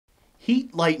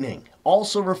Heat lightning,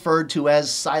 also referred to as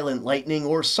silent lightning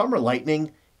or summer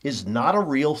lightning, is not a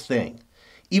real thing.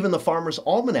 Even the Farmer's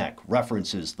Almanac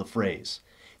references the phrase.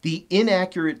 The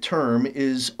inaccurate term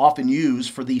is often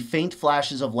used for the faint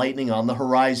flashes of lightning on the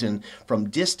horizon from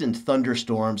distant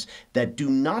thunderstorms that do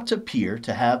not appear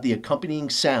to have the accompanying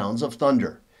sounds of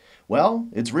thunder. Well,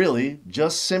 it's really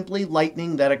just simply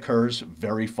lightning that occurs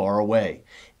very far away,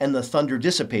 and the thunder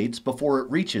dissipates before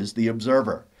it reaches the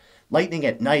observer. Lightning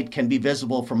at night can be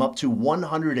visible from up to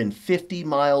 150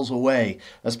 miles away,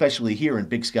 especially here in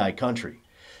Big Sky Country.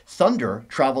 Thunder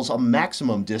travels a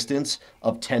maximum distance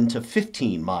of 10 to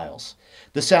 15 miles.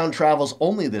 The sound travels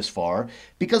only this far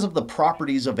because of the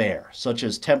properties of air, such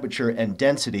as temperature and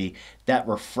density, that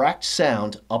refract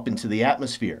sound up into the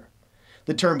atmosphere.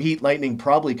 The term heat lightning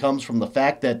probably comes from the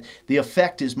fact that the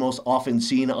effect is most often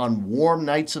seen on warm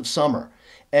nights of summer,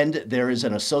 and there is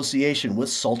an association with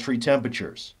sultry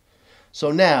temperatures. So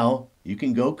now you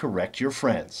can go correct your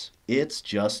friends. It's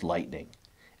just lightning.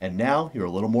 And now you're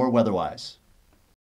a little more weatherwise.